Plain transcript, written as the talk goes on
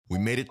We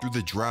made it through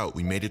the drought.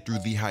 We made it through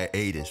the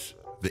hiatus.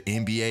 The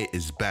NBA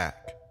is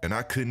back, and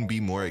I couldn't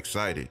be more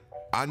excited.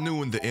 I knew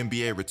when the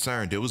NBA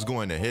returned, it was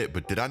going to hit,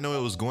 but did I know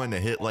it was going to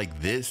hit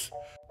like this?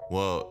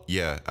 Well,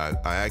 yeah,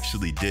 I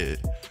actually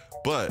did.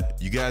 But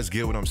you guys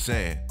get what I'm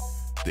saying.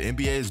 The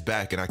NBA is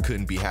back, and I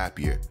couldn't be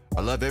happier. I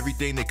love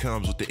everything that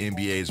comes with the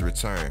NBA's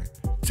return.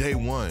 Day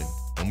one,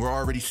 and we're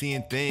already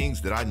seeing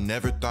things that I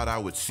never thought I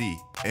would see.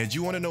 And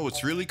you want to know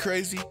what's really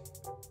crazy?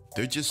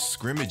 They're just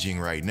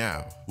scrimmaging right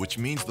now, which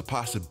means the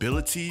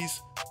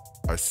possibilities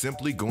are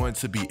simply going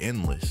to be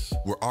endless.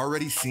 We're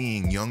already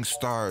seeing young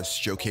stars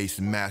showcase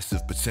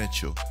massive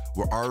potential.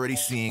 We're already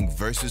seeing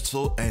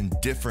versatile and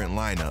different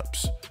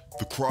lineups.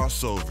 The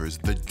crossovers,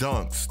 the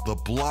dunks, the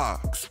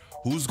blocks.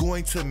 Who's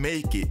going to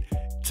make it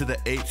to the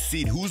 8th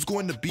seed? Who's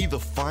going to be the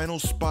final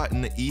spot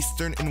in the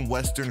Eastern and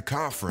Western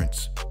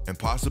Conference? And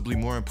possibly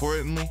more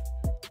importantly,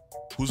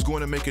 who's going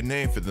to make a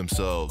name for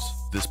themselves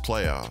this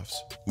playoffs?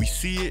 We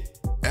see it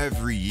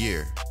every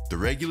year. The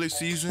regular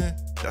season,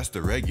 that's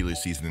the regular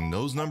season, and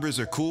those numbers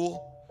are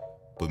cool.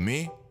 But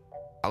me,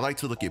 I like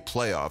to look at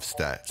playoff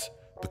stats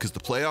because the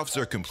playoffs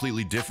are a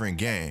completely different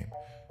game.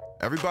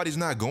 Everybody's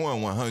not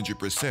going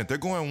 100%, they're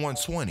going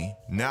 120.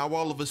 Now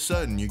all of a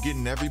sudden, you're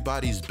getting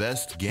everybody's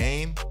best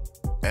game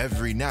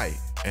every night,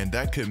 and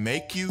that could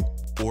make you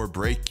or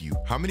break you.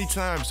 How many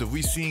times have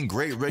we seen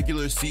great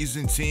regular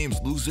season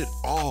teams lose it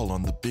all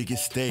on the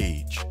biggest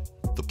stage?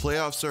 The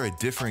playoffs are a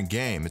different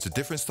game. It's a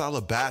different style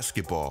of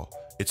basketball.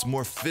 It's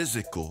more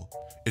physical.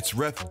 It's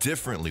ref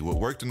differently. What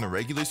worked in the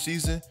regular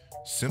season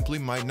simply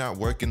might not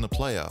work in the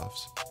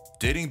playoffs.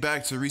 Dating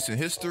back to recent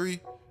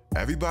history,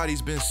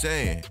 everybody's been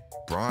saying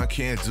Bron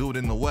can't do it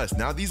in the West.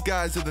 Now these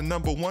guys are the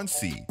 #1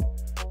 seed.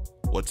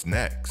 What's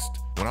next?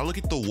 When I look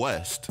at the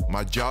West,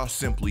 my jaw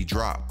simply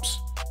drops.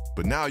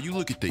 But now you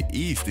look at the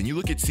East and you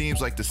look at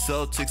teams like the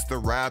Celtics, the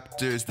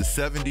Raptors, the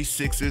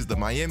 76ers, the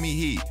Miami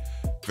Heat.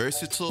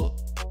 Versatile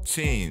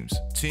teams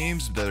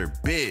that are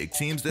big,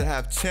 teams that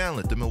have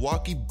talent, the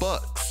Milwaukee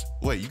Bucks.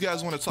 Wait, you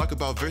guys want to talk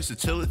about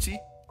versatility?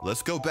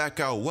 Let's go back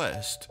out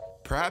west.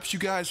 Perhaps you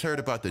guys heard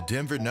about the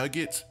Denver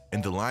Nuggets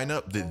and the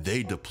lineup that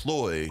they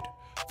deployed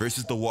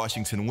versus the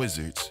Washington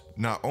Wizards.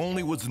 Not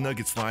only was the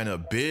Nuggets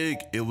lineup big,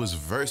 it was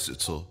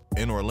versatile.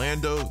 In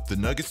Orlando, the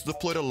Nuggets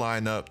deployed a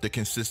lineup that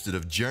consisted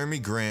of Jeremy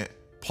Grant,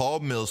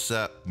 Paul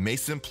Millsap,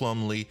 Mason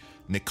Plumlee,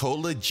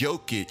 Nikola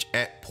Jokic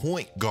at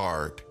point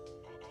guard.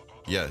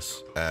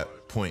 Yes, at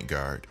point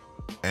guard.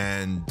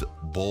 And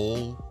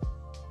Bol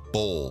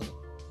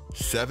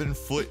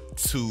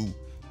 7'2"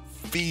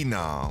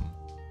 phenom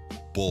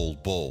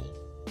Bol,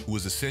 who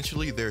was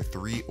essentially their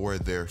 3 or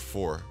their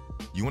 4.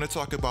 You want to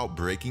talk about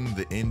breaking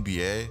the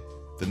NBA?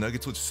 The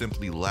Nuggets would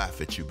simply laugh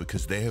at you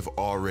because they have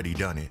already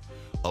done it.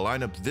 A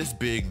lineup this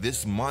big,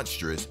 this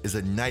monstrous, is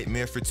a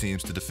nightmare for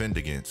teams to defend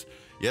against.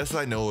 Yes,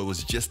 I know it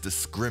was just a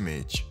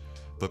scrimmage,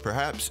 but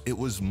perhaps it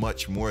was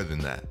much more than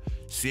that.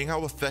 Seeing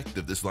how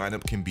effective this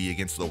lineup can be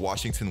against the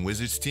Washington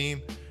Wizards team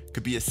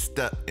could be a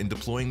step in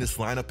deploying this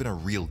lineup in a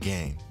real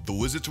game. The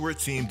Wizards were a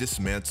team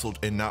dismantled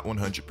and not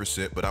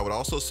 100%, but I would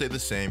also say the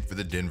same for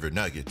the Denver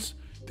Nuggets.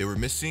 They were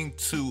missing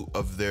 2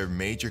 of their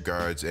major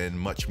guards and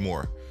much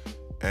more.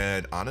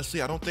 And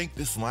honestly, I don't think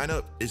this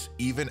lineup is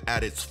even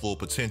at its full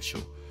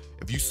potential.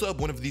 If you sub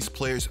one of these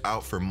players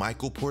out for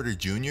Michael Porter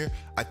Jr.,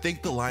 I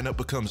think the lineup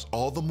becomes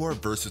all the more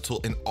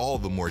versatile and all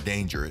the more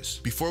dangerous.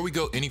 Before we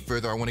go any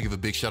further, I want to give a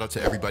big shout out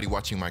to everybody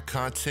watching my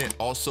content.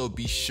 Also,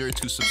 be sure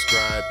to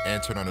subscribe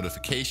and turn on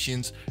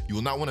notifications. You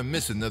will not want to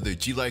miss another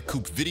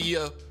GETLIKECOOP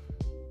video,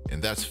 and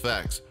that's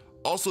facts.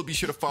 Also, be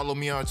sure to follow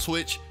me on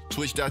Twitch,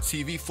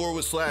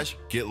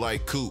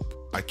 twitch.tv/GetLikeCoop.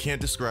 I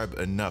can't describe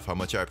enough how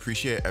much I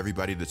appreciate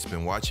everybody that's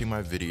been watching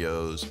my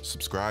videos,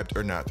 subscribed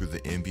or not, through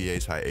the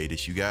NBA's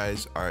hiatus. You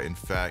guys are, in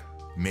fact,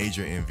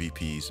 major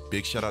MVPs.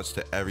 Big shout outs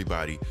to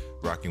everybody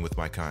rocking with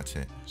my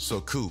content.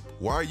 So, Coop,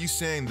 why are you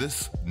saying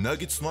this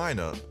Nuggets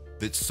lineup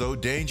that's so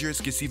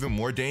dangerous gets even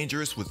more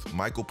dangerous with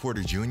Michael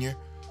Porter Jr.?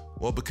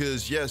 Well,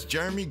 because yes,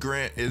 Jeremy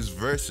Grant is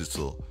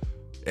versatile,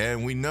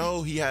 and we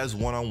know he has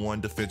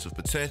one-on-one defensive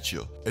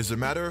potential. As a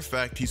matter of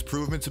fact, he's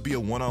proven to be a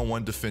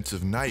one-on-one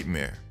defensive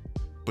nightmare.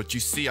 But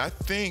you see, I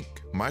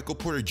think Michael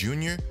Porter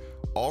Jr.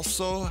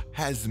 also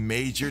has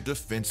major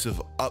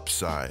defensive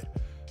upside.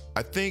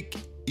 I think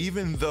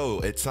even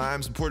though at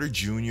times Porter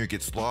Jr.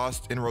 gets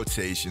lost in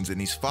rotations and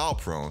he's foul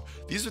prone,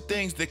 these are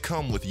things that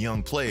come with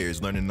young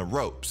players learning the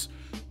ropes.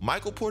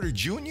 Michael Porter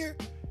Jr.,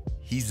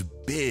 he's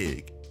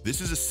big.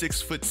 This is a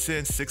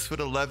 6'10",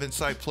 6'11"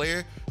 type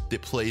player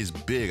that plays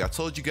big. I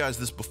told you guys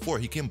this before.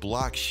 He can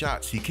block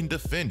shots. He can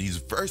defend. He's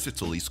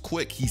versatile. He's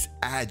quick. He's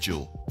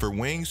agile. For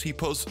wings, he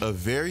posts a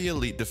very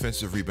elite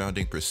defensive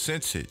rebounding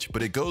percentage,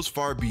 but it goes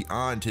far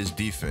beyond his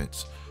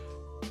defense.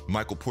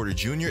 Michael Porter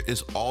Jr.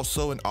 is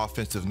also an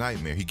offensive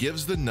nightmare. He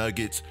gives the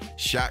Nuggets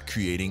shot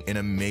creating in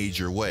a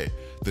major way.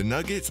 The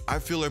Nuggets, I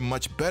feel, are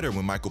much better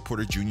when Michael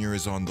Porter Jr.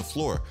 is on the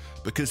floor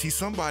because he's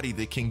somebody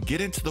that can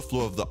get into the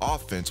flow of the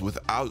offense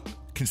without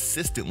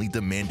consistently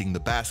demanding the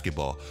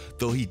basketball,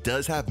 though he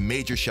does have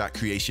major shot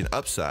creation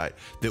upside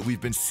that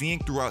we've been seeing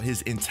throughout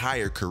his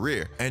entire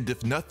career. And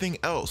if nothing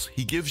else,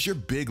 he gives your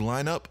big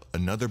lineup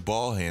another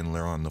ball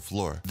handler on the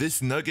floor.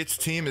 This Nuggets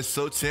team is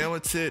so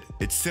talented,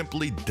 it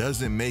simply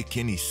doesn't make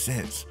any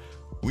sense.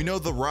 We know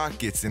the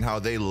Rockets and how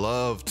they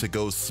love to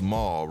go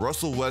small.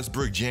 Russell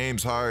Westbrook,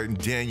 James Harden,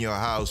 Daniel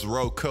House,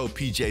 Rocco,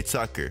 PJ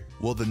Tucker.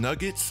 Well, the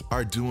Nuggets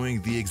are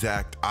doing the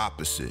exact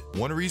opposite.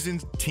 One reason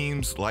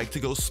teams like to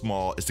go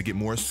small is to get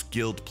more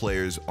skilled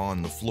players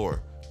on the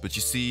floor. But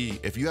you see,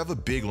 if you have a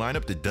big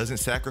lineup that doesn't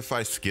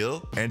sacrifice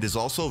skill and is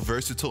also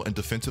versatile and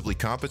defensively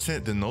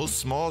competent, then those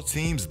small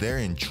teams, they're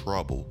in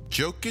trouble.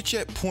 Jokic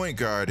at point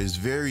guard is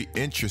very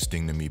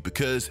interesting to me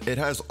because it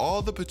has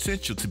all the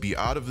potential to be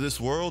out of this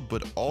world,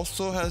 but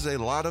also has a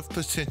lot of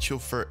potential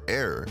for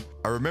error.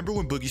 I remember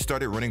when Boogie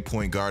started running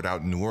point guard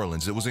out in New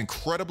Orleans. It was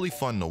incredibly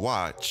fun to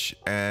watch,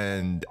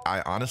 and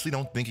I honestly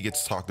don't think it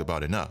gets talked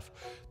about enough.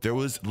 There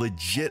was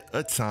legit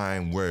a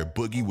time where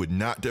Boogie would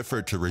not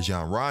defer to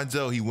Rajon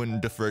Rondo, he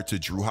wouldn't defer to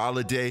Drew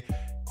Holiday.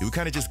 He would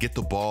kind of just get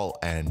the ball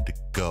and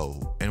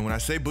go. And when I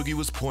say Boogie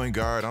was point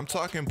guard, I'm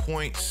talking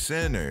point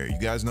center. You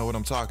guys know what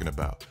I'm talking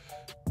about.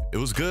 It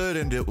was good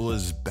and it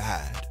was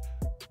bad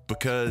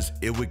because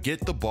it would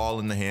get the ball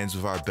in the hands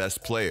of our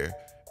best player,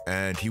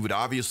 and he would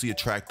obviously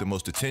attract the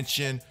most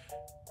attention,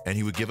 and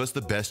he would give us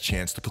the best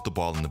chance to put the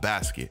ball in the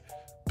basket.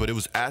 But it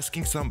was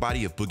asking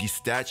somebody of Boogie's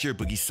stature,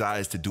 Boogie's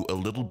size to do a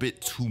little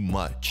bit too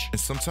much.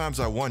 And sometimes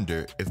I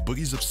wonder if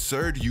Boogie's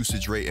absurd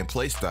usage rate and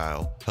play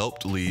style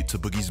helped lead to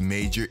Boogie's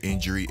major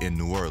injury in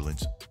New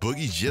Orleans.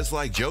 Boogie's just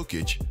like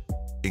Jokic,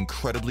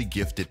 incredibly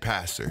gifted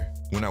passer.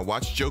 When I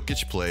watch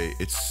Jokic play,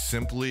 it's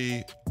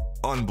simply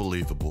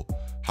unbelievable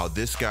how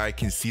this guy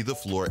can see the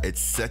floor at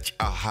such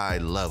a high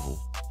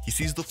level. He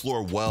sees the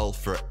floor well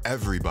for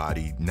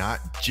everybody,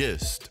 not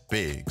just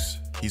bigs.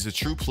 He's a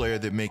true player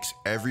that makes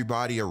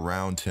everybody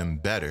around him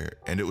better,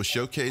 and it was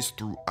showcased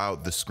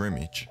throughout the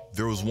scrimmage.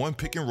 There was one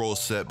pick and roll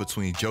set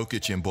between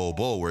Jokic and Bol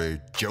Bol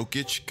where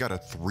Jokic got a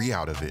 3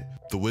 out of it.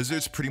 The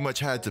Wizards pretty much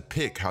had to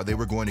pick how they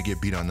were going to get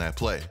beat on that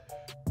play.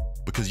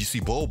 Because you see,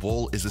 Bol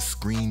Bol is a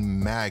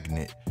screen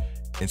magnet.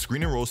 In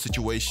screen and roll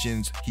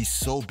situations, he's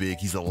so big,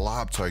 he's a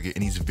lob target,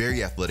 and he's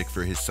very athletic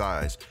for his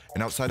size.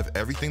 And outside of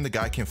everything, the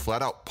guy can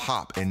flat out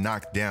pop and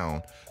knock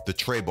down the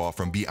tray ball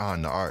from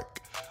beyond the arc.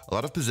 A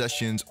lot of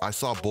possessions, I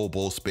saw Bol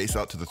Bol space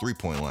out to the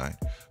three-point line,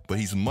 but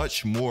he's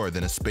much more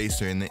than a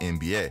spacer in the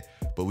NBA.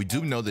 But we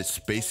do know that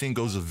spacing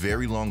goes a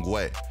very long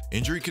way.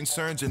 Injury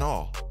concerns and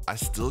all, I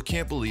still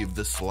can't believe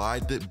the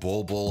slide that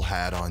Bol Bol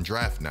had on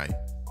draft night.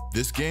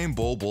 This game,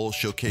 Bol Bol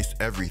showcased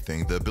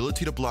everything, the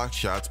ability to block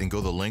shots and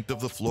go the length of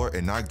the floor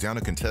and knock down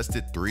a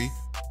contested 3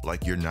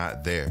 like you're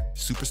not there.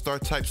 Superstar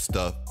type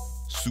stuff,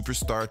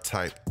 superstar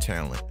type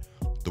talent.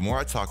 The more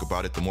I talk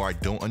about it, the more I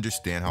don't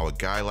understand how a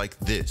guy like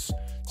this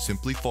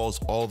simply falls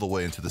all the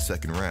way into the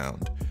second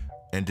round.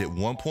 And at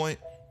one point,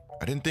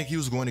 I didn't think he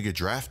was going to get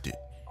drafted.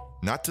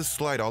 Not to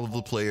slight all of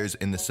the players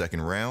in the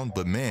second round,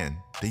 but man,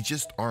 they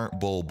just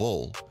aren't Bol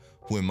Bol,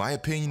 who in my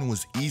opinion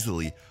was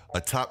easily a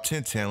top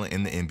 10 talent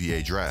in the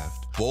NBA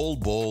draft. Bol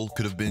Bol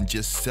could have been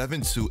just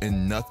 7'2"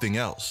 and nothing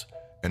else,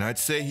 and I'd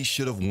say he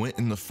should have went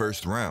in the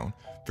first round.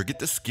 Forget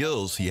the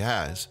skills he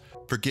has,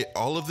 forget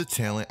all of the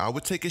talent, I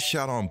would take a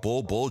shot on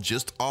Bol Bol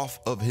just off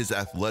of his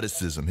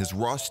athleticism, his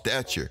raw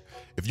stature.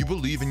 If you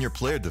believe in your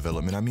player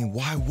development, I mean,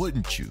 why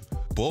wouldn't you?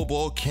 Bol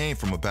Bol came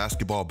from a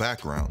basketball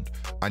background.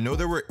 I know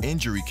there were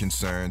injury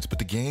concerns, but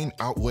the gain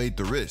outweighed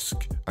the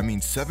risk. I mean,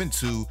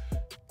 7'2",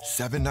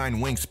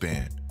 7'9"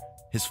 wingspan.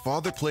 His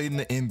father played in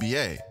the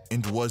NBA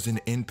and was an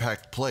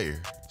impact player.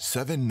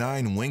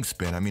 7'9"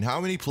 wingspan. I mean, how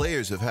many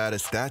players have had a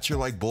stature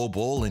like Bol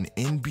Bol in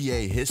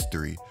NBA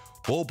history?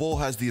 Bol Bol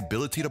has the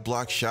ability to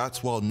block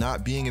shots while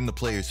not being in the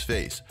player's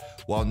face,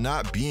 while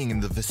not being in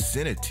the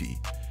vicinity.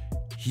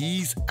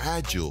 He's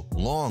agile,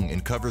 long,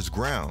 and covers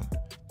ground.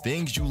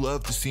 Things you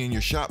love to see in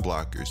your shot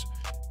blockers.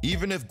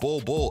 Even if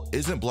Bol Bol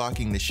isn't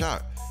blocking the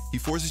shot, he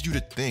forces you to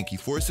think. He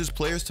forces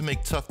players to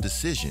make tough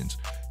decisions.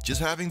 Just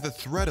having the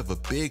threat of a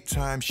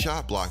big-time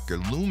shot blocker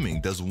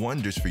looming does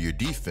wonders for your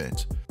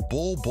defense.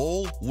 Bol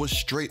Bol was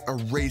straight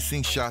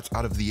erasing shots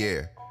out of the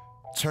air,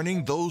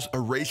 turning those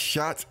erased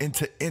shots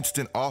into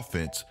instant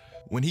offense.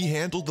 When he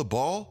handled the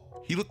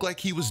ball, he looked like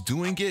he was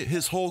doing it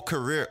his whole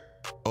career.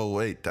 Oh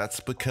wait, that's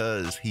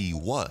because he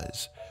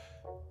was.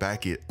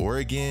 Back at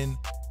Oregon,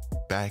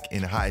 back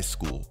in high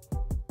school.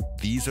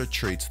 These are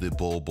traits that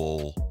Bol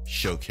Bol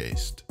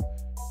showcased.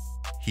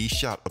 He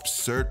shot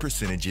absurd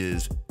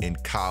percentages in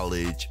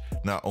college,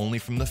 not only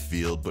from the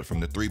field, but from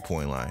the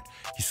three-point line.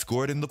 He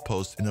scored in the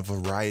post in a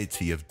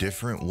variety of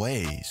different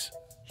ways.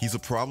 He's a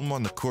problem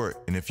on the court,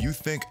 and if you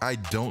think I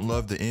don't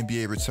love the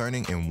NBA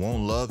returning and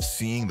won't love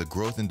seeing the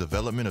growth and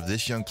development of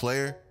this young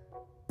player,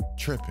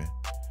 tripping.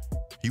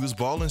 He was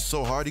balling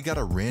so hard he got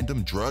a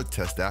random drug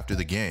test after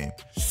the game.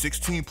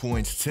 16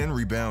 points, 10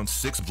 rebounds,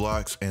 6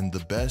 blocks, and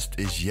the best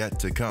is yet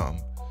to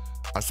come.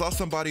 I saw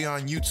somebody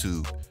on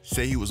YouTube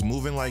say he was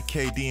moving like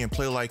KD and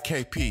play like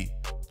KP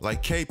and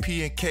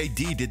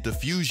KD did the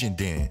fusion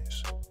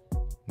dance.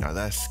 Now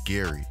that's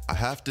scary. I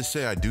have to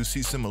say I do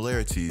see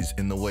similarities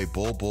in the way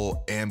Bol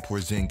Bol and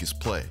Porzingis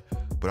play,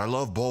 but I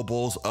love Bol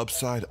Bol's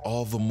upside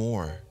all the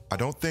more. I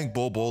don't think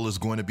Bol Bol is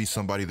going to be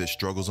somebody that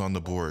struggles on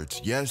the boards.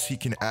 Yes, he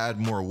can add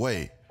more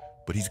weight,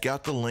 but he's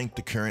got the length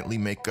to currently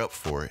make up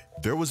for it.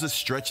 There was a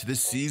stretch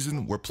this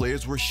season where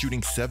players were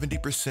shooting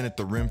 70% at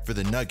the rim for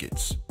the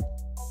Nuggets.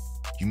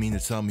 You mean to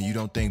tell me you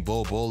don't think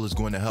Bol Bol is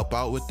going to help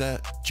out with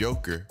that?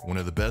 Joker, one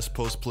of the best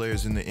post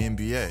players in the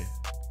NBA,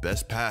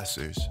 best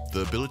passers,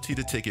 the ability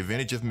to take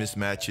advantage of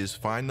mismatches,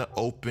 find the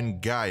open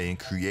guy and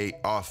create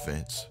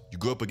offense. You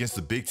go up against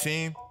a big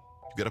team,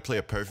 you gotta play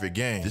a perfect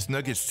game. This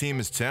Nuggets team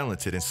is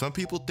talented and some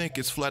people think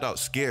it's flat out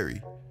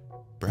scary.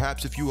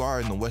 Perhaps if you are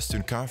in the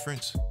Western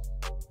Conference,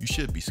 you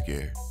should be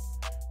scared.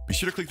 Be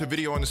sure to click the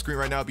video on the screen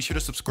right now. Be sure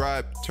to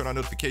subscribe, turn on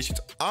notifications.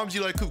 I'm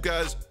GETLIKECOOP,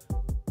 guys.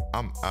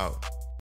 I'm out.